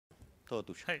Todo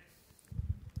tuyo. Hey.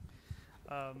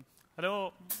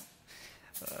 Hello.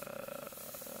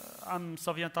 I'm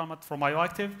Sofiane Talmat from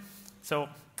IOActive. So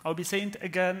I'll be saying it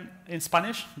again in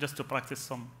Spanish, just to practice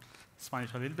some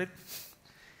Spanish a little bit.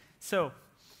 So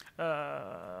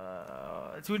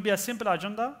it will be a simple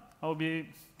agenda. I'll be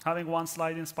having one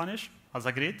slide in Spanish, as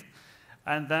agreed.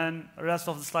 And then the rest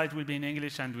of the slide will be in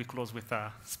English, and we close with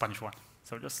a Spanish one.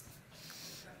 So just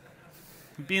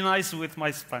be nice with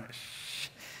my Spanish.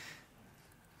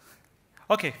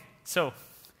 Okay, so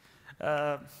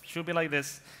should be like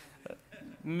this.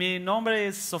 Mi nombre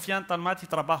es Sofiane Talmat y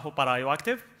trabajo para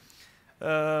IOActive.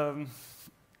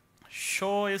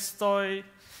 Yo estoy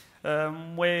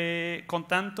muy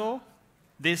contento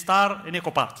de estar en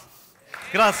Ekoparty.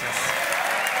 Gracias.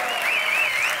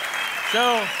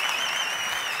 So,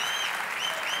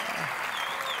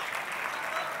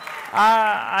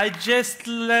 I just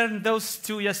learned those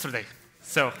two yesterday,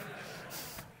 so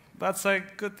that's a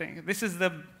good thing. This is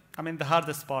the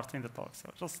hardest part in the talk.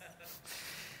 So just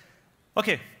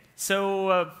okay.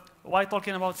 So why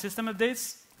talking about system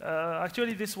updates?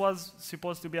 Actually, this was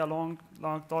supposed to be a long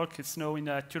talk. It's now in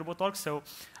a turbo talk, so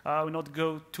I will not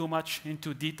go too much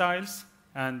into details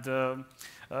and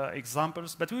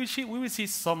examples, but we will see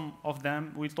some of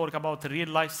them. We'll talk about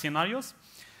real-life scenarios.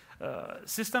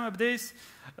 System updates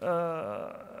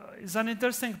is an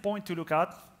interesting point to look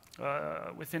at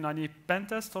within any pen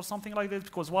test or something like that,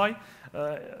 because why?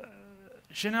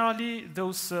 Generally,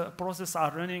 those processes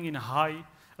are running in high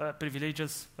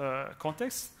privileges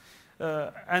context.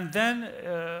 And then,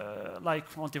 like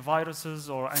antiviruses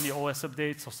or any OS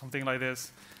updates or something like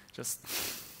this, just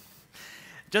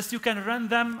you can run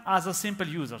them as a simple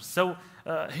user. So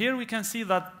here we can see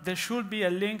that there should be a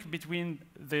link between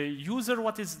the user,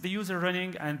 what is the user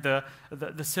running, and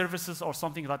the services or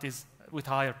something that is with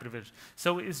higher privilege.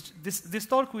 So this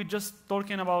talk, we're just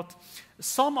talking about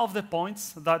some of the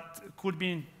points that could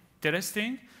be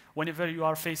interesting whenever you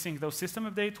are facing those system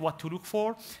updates, what to look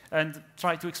for, and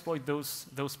try to exploit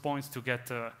those points to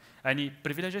get any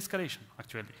privilege escalation,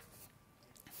 actually.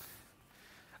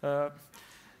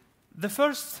 The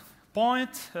first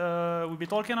point we'll be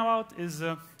talking about is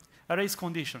race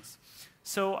conditions.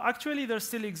 So actually, there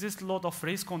still exists a lot of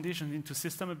race conditions into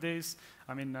system updates.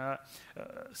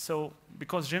 So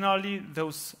because generally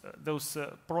those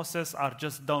processes are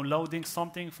just downloading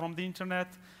something from the internet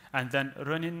and then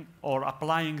running or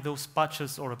applying those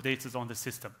patches or updates on the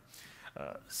system.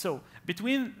 So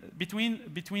between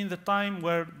the time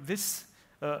where this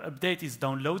update is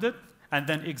downloaded and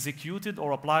then executed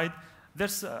or applied,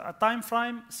 there's a time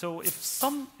frame. So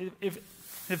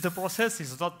if the process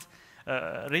is not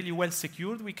really well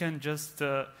secured, we can just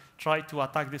try to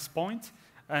attack this point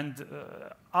and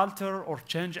alter or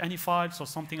change any files or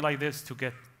something like this to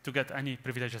get any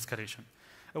privilege escalation.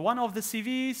 One of the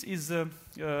CVs is the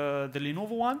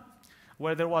Lenovo one,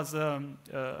 where there was,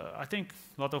 I think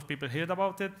a lot of people heard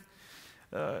about it.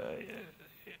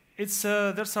 There's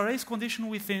a race condition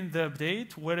within the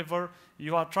update. Wherever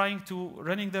you are trying to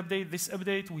running the update, this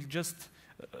update will just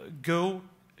go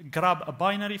grab a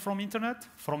binary from internet,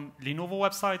 from Lenovo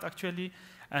website actually,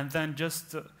 and then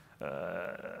just,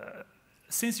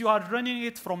 since you are running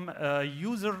it from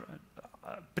user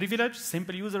privilege,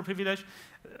 simple user privilege,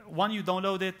 when you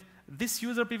download it, this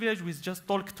user privilege will just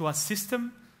talk to a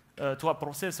system, to a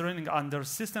process running under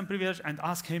system privilege, and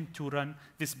ask him to run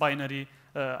this binary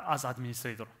as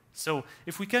administrator. So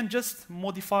if we can just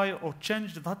modify or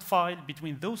change that file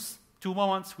between those two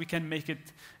moments, we can make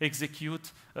it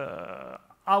execute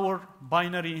our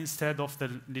binary instead of the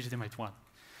legitimate one.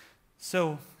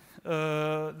 So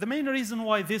the main reason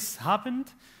why this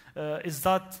happened is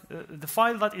that the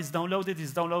file that is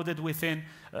downloaded within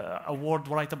a Word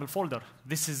writable folder.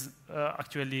 This is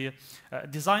actually a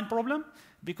design problem,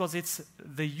 because it's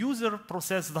the user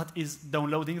process that is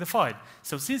downloading the file.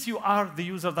 So since you are the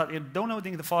user that is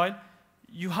downloading the file,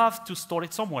 you have to store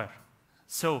it somewhere.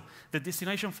 So the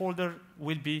destination folder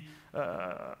will be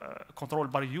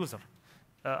controlled by the user.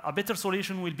 A better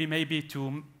solution will be maybe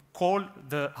to call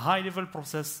the high-level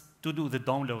process to do the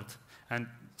download and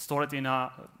store it in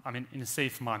a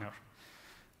safe manner.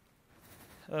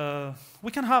 We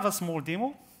can have a small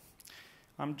demo.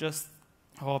 I'm just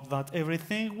hope that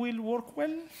everything will work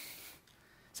well.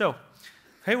 So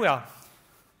here we are.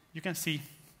 You can see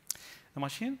the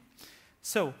machine.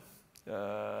 So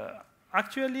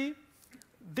actually,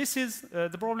 this is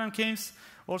the problem came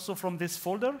also from this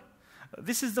folder.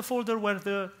 This is the folder where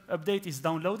the update is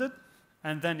downloaded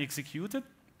and then executed.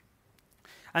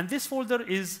 And this folder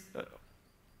is,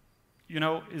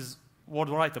 is Word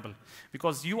writable,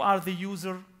 because you are the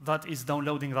user that is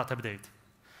downloading that update.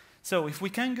 So if we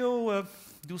can go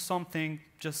do something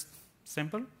just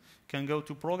simple, can go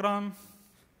to program,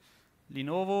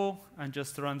 Lenovo, and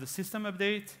just run the system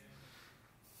update.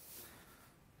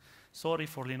 Sorry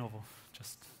for Lenovo,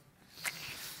 just,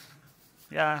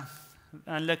 yeah,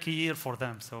 unlucky year for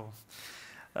them. So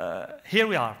here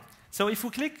we are. So if we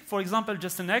click, for example,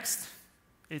 just the next,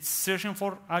 it's searching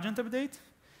for agent update.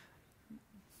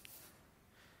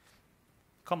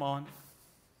 Come on.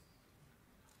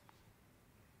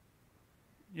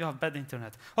 You have bad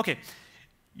internet. OK.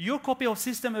 Your copy of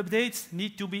system updates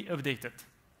need to be updated.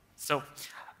 So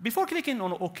before clicking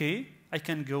on OK, I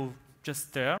can go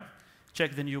just there,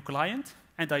 check the new client,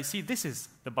 and I see this is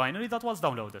the binary that was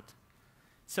downloaded.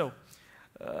 So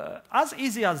as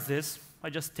easy as this, I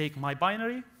just take my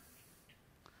binary,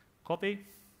 copy,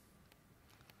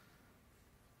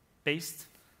 paste,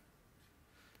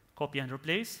 copy and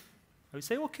replace. I will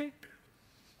say OK.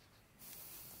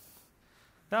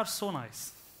 They are so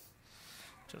nice.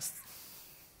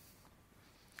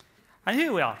 And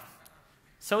here we are.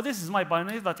 So this is my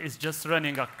binary that is just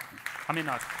running a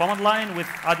command line with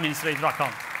administrator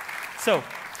account. So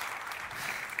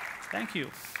thank you.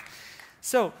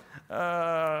 So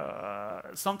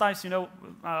sometimes,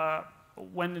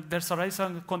 when there's a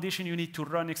racer condition, you need to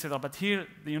run, etc. But here,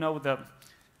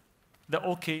 the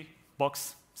OK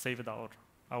box saved our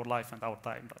life and our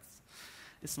time.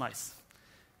 It's nice.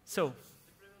 So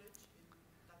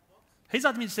he's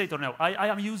administrator now. I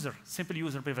am user, simple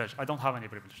user privilege. I don't have any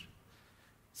privilege.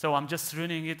 So I'm just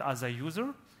running it as a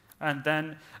user. And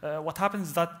then what happens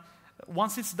is that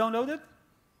once it's downloaded,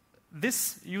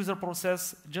 this user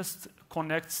process just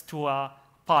connects to a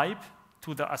pipe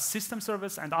to the system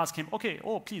service and asks him, OK,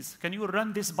 please, can you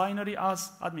run this binary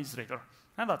as administrator?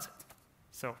 And that's it.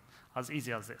 So as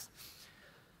easy as this.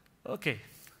 OK.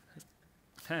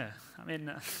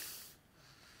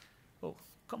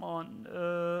 Come on.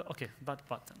 OK, that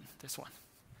button, this one.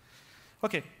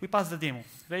 OK, we passed the demo.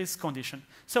 Raise condition.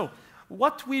 So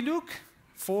what we look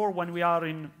for when we are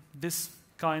in this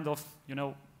kind of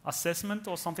assessment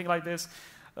or something like this,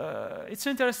 it's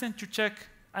interesting to check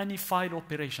any file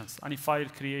operations, any file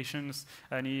creations,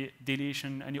 any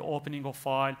deletion, any opening of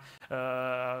file,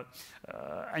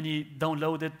 any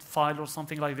downloaded file or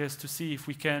something like this to see if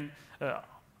we can,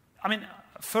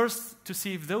 first to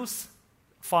see if those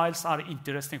files are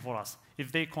interesting for us,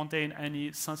 if they contain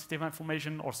any sensitive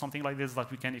information or something like this that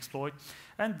we can exploit,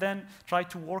 and then try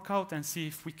to work out and see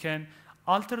if we can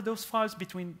alter those files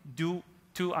between two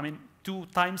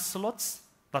time slots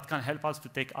that can help us to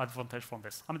take advantage from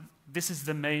this. This is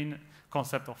the main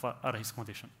concept of a race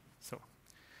condition. So,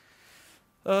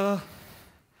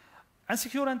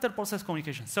 unsecure inter-process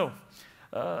communication. So,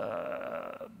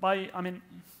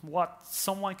 what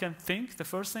someone can think, the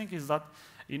first thing is that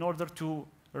in order to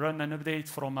run an update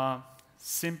from a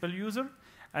simple user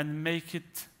and make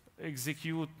it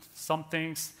execute some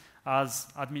things as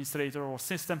administrator or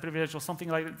system privilege or something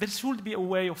like that, there should be a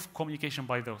way of communication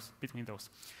between those.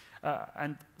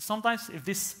 And sometimes if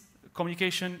this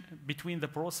communication between the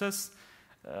process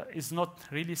is not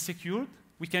really secured,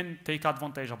 we can take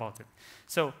advantage about it.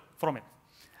 So from it.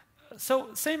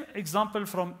 So same example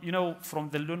from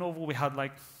the Lenovo, we had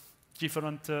like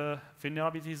different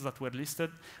vulnerabilities that were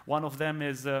listed. One of them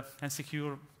is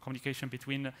unsecure communication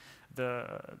between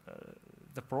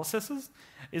the processes.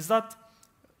 Is that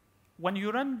when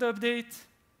you run the update,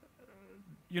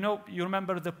 you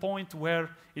remember the point where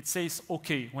it says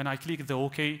OK when I click the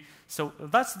OK. So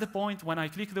that's the point when I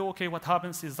click the OK. What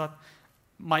happens is that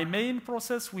my main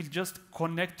process will just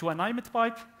connect to an IMET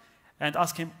pipe and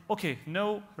ask him, OK,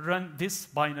 now run this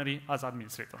binary as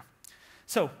administrator.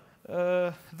 So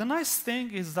the nice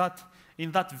thing is that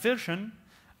in that version,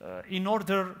 in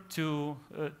order to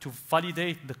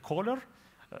validate the caller,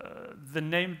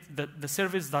 the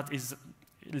service that is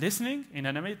listening in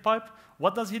an IMET pipe,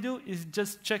 what does he do? Is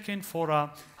just check in for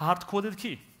a hard-coded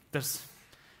key. There's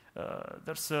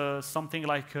something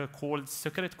like called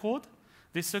secret code.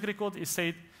 This secret code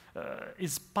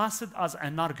is passed as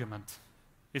an argument.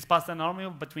 It's passed an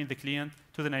argument between the client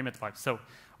to the IMET pipe. So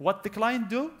what the client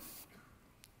do,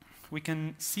 we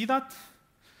can see that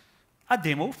a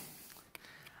demo.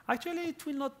 Actually, it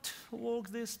will not work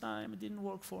this time. It didn't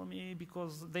work for me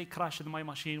because they crashed my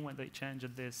machine when they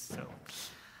changed this. So,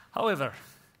 however,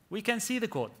 we can see the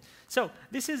code. So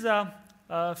this is a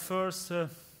first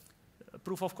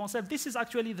proof of concept. This is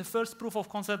actually the first proof of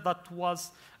concept that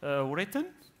was written.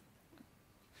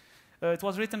 It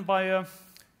was written by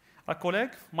a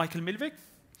colleague, Michael Milvik.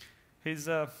 He's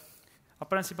a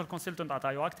principal consultant at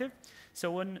IOActive.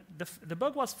 So when the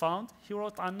bug was found, he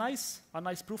wrote a nice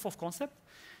proof of concept.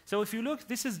 So if you look,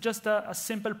 this is just a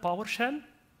simple PowerShell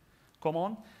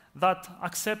command that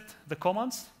accept the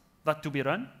commands that to be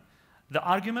run, the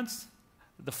arguments,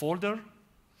 the folder,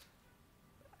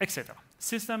 etc.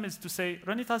 System is to say,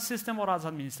 run it as system or as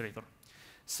administrator.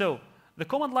 So the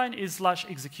command line is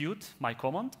 /execute, my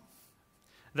command.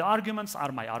 The arguments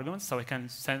are my arguments, so I can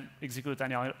execute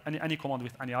any command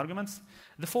with any arguments.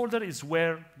 The folder is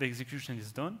where the execution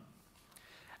is done.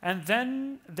 And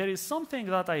then there is something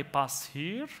that I pass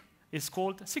here. It's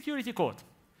called security code.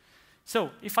 So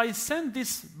if I send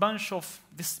this bunch of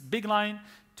this big line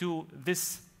to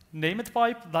this named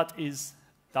pipe that is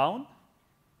down,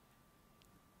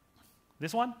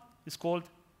 this one is called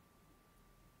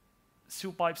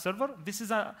pipe server. This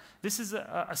is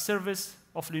a service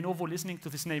of Lenovo listening to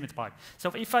this named pipe.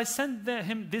 So if I send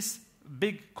him this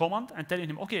big command and telling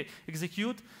him, okay,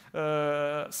 execute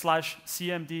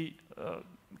 /cmd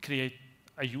create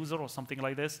a user or something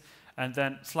like this, and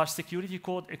then /security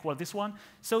code equal this one.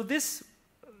 So this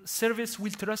service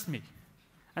will trust me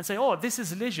and say, oh, this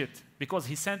is legit because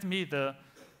he sent me the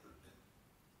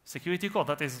security code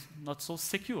that is not so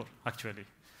secure, actually.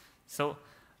 So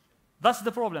that's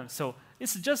the problem. So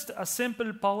it's just a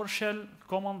simple PowerShell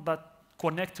command that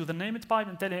connect to the named pipe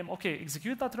and tell him, okay,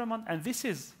 execute that command, and this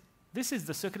is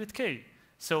the secret key.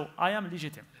 So I am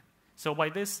legitimate. So by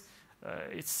this,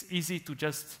 it's easy to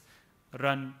just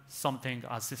run something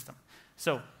as system.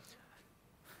 So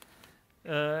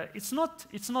it's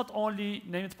not only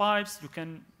named pipes. You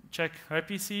can check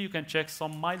IPC. You can check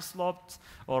some mileslops,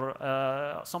 or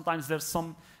sometimes there's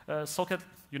some socket.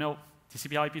 You know,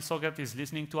 TCP IP socket is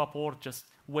listening to a port, just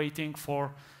waiting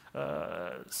for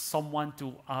someone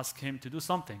to ask him to do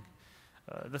something.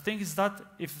 The thing is that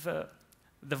if the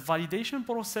validation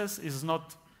process is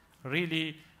not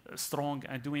really strong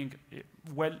and doing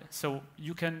well, so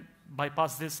you can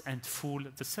bypass this and fool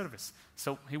the service.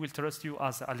 So he will trust you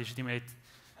as a legitimate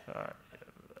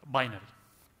binary.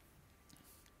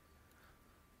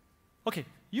 Okay,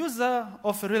 use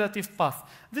of relative path.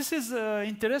 This is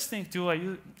interesting too.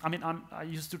 I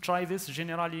used to try this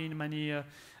generally in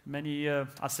many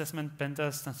assessment pen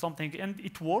tests and something, and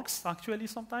it works actually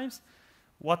sometimes.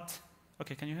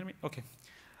 Okay, can you hear me? Okay.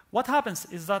 What happens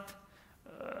is that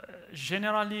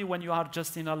generally when you are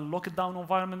just in a lockdown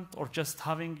environment or just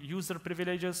having user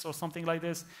privileges or something like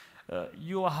this,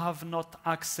 you have not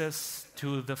access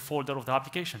to the folder of the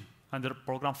application under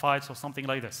program files or something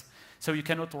like this. So you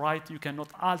cannot write, you cannot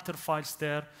alter files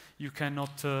there, you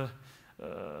cannot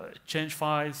change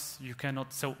files, you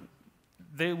cannot, so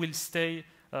they will stay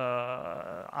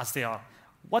as they are.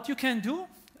 What you can do,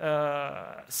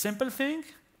 simple thing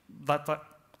that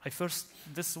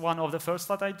this is one of the first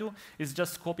that I do, is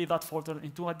just copy that folder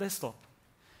into a desktop.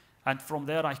 And from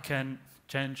there I can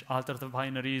change, alter the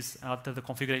binaries, alter the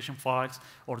configuration files,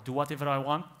 or do whatever I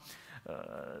want.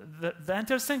 The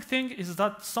interesting thing is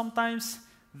that sometimes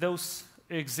those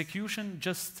execution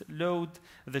just load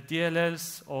the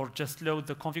DLLs or just load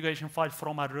the configuration file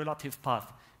from a relative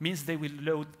path. Means they will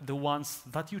load the ones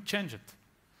that you changed,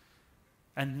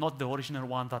 and not the original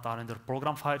one that are under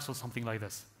program files or something like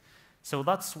this. So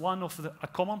that's one of a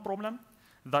common problem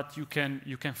that you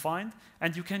can find,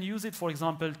 and you can use it, for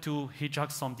example, to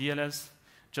hijack some DLLs.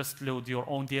 Just load your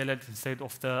own DLL instead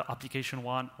of the application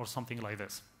one or something like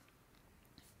this.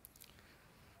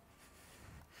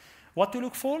 What to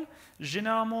look for?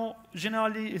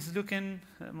 Generally is looking,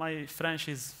 my French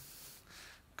is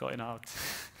going out.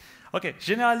 Okay,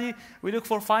 generally we look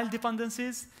for file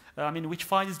dependencies. Which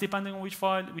file is depending on which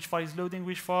file is loading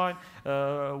which file,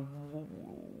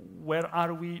 where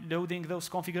are we loading those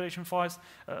configuration files.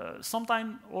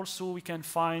 Sometimes also we can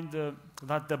find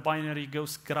that the binary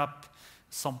goes grab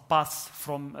some paths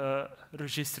from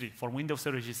registry, from Windows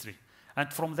registry.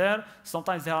 And from there,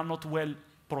 sometimes they are not well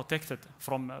protected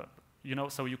from,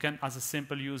 so you can, as a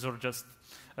simple user, just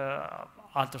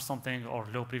alter something or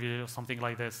low privilege or something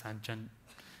like this and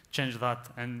change that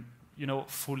and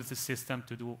fool the system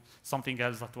to do something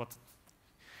else that what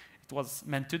it was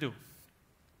meant to do.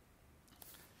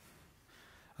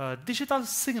 Digital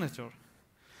signature.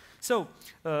 So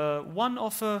one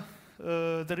of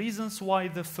the reasons why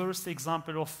the first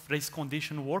example of race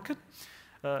condition worked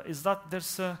is that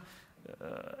there's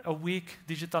a weak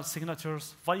digital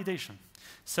signatures validation.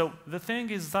 So the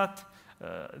thing is that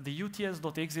the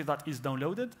uts.exe that is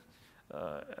downloaded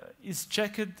is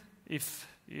checked if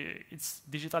it's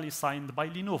digitally signed by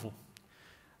Lenovo.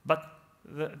 But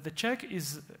the check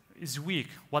is weak.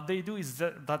 What they do is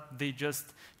that they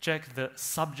just check the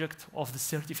subject of the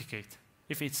certificate.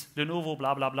 If it's Lenovo,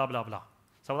 blah, blah, blah, blah, blah.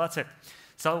 So that's it.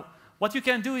 So what you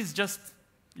can do is just,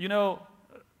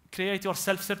 create your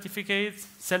self-certificate,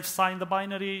 self-sign the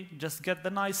binary, just get the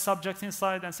nice subject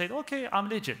inside and say, okay, I'm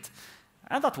legit.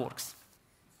 And that works.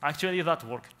 Actually, that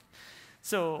worked.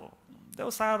 So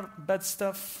those are bad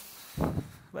stuff,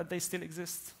 but they still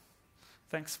exist.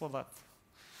 Thanks for that.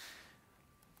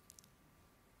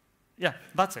 Yeah,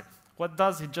 that's it. What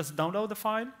does it just download the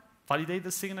file, validate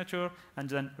the signature, and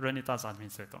then run it as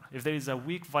administrator. If there is a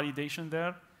weak validation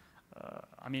there,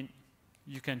 I mean,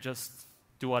 you can just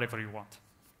do whatever you want.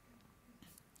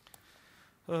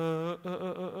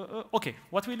 Okay,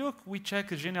 what we look, we check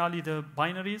generally the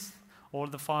binaries or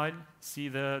the file, see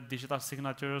the digital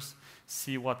signatures,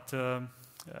 see what,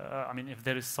 I mean, if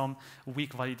there is some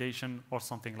weak validation or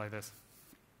something like this.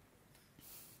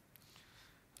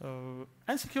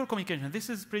 Unsecure communication, this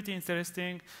is pretty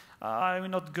interesting. I will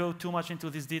not go too much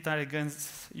into this detail. Again,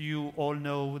 you all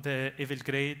know the evil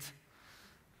grade.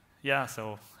 Yeah,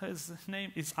 so his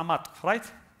name is Amato,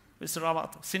 right? Mr.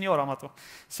 Amato, Signor Amato.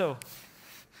 So,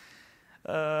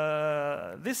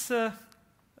 this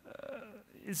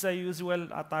is a usual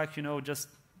attack, you know, just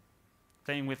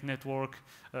playing with network,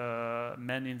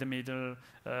 man in the middle,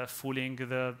 fooling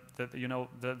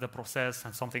the process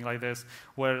and something like this,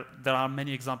 where there are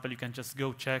many examples. You can just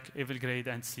go check evil grade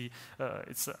and see.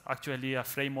 It's actually a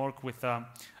framework with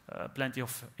plenty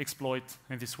of exploit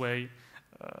in this way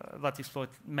that exploit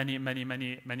many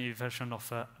versions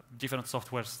of different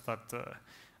softwares that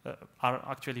are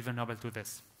actually vulnerable to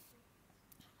this.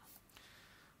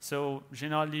 So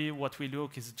generally, what we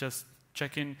look is just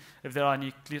checking if there are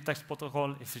any clear text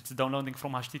protocol. If it's downloading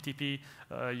from HTTP,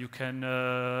 you can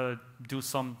do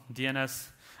some DNS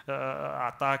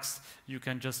attacks. You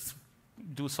can just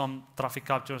do some traffic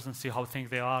captures and see how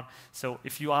things they are. So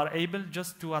if you are able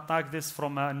just to attack this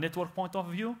from a network point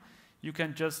of view, you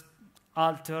can just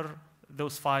alter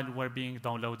those files were being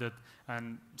downloaded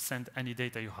and send any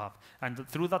data you have. And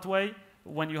through that way,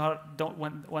 when you are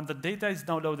when the data is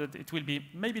downloaded, it will be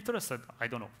maybe trusted. I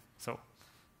don't know. So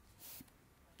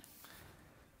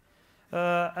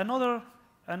another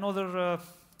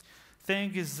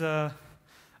thing is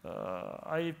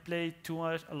I play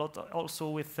a lot also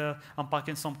with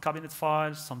unpacking some cabinet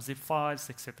files, some zip files,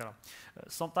 etc.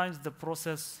 Sometimes the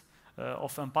process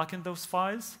of unpacking those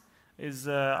files is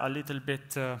a little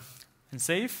bit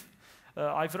unsafe.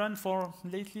 I've run for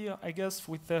lately, I guess,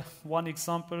 with one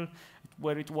example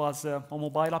where it was a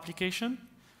mobile application.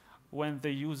 When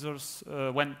the users,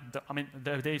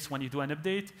 the days when you do an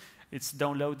update, it's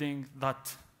downloading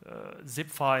that zip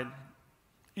file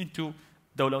into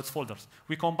downloads folders.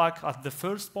 We come back at the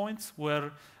first point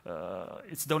where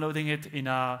it's downloading it in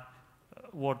a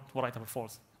Word writable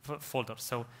folder.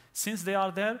 So since they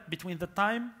are there, between the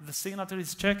time the signature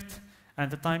is checked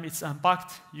and the time it's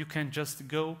unpacked, you can just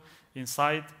go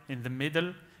inside in the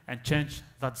middle and change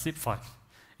that zip file.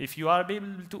 If you are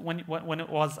able to, when it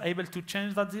was able to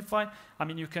change that zip file, I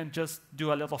mean, you can just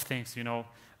do a lot of things. You know,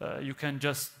 you can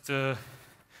just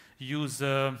use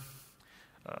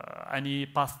any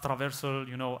path traversal,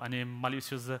 you know, any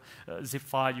malicious zip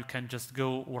file. You can just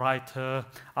go right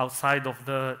outside of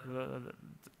the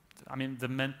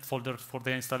main folder for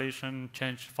the installation,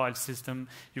 change file system.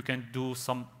 You can do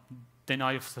some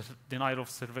denial of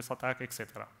service attack,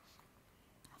 etc.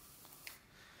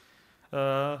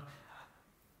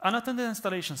 Unattended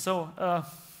installation. So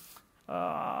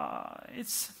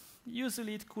it's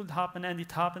usually it could happen, and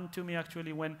it happened to me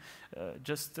actually when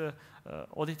just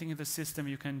auditing the system.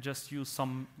 You can just use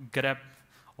some grep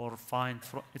or find.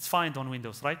 It's find on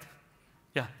Windows, right?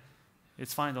 Yeah,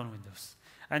 it's find on Windows,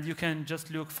 and you can just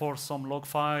look for some log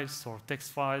files or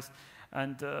text files,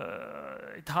 and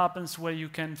it happens where you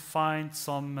can find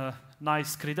some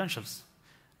nice credentials.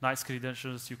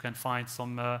 You can find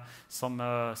some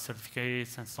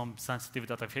certificates and some sensitive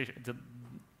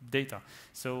data.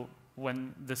 So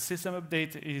when the system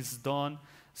update is done,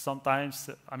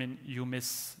 sometimes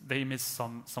they miss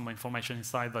some information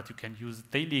inside that you can use.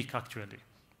 They leak actually.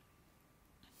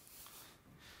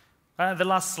 And the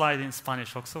last slide in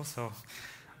Spanish also. So,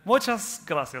 muchas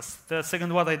gracias. The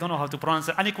second word I don't know how to pronounce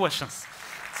it. Any questions?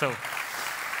 So,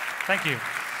 thank you.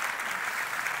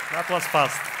 That was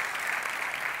fast.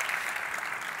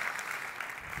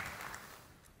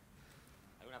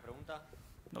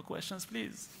 No questions,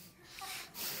 please.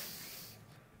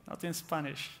 Not in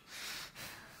Spanish,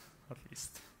 at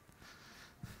least.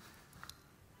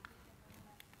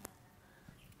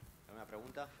 ¿Alguna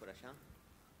pregunta por allá?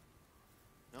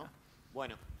 ¿No?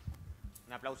 Bueno,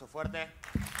 un aplauso fuerte.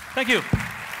 Thank you.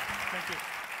 Thank you.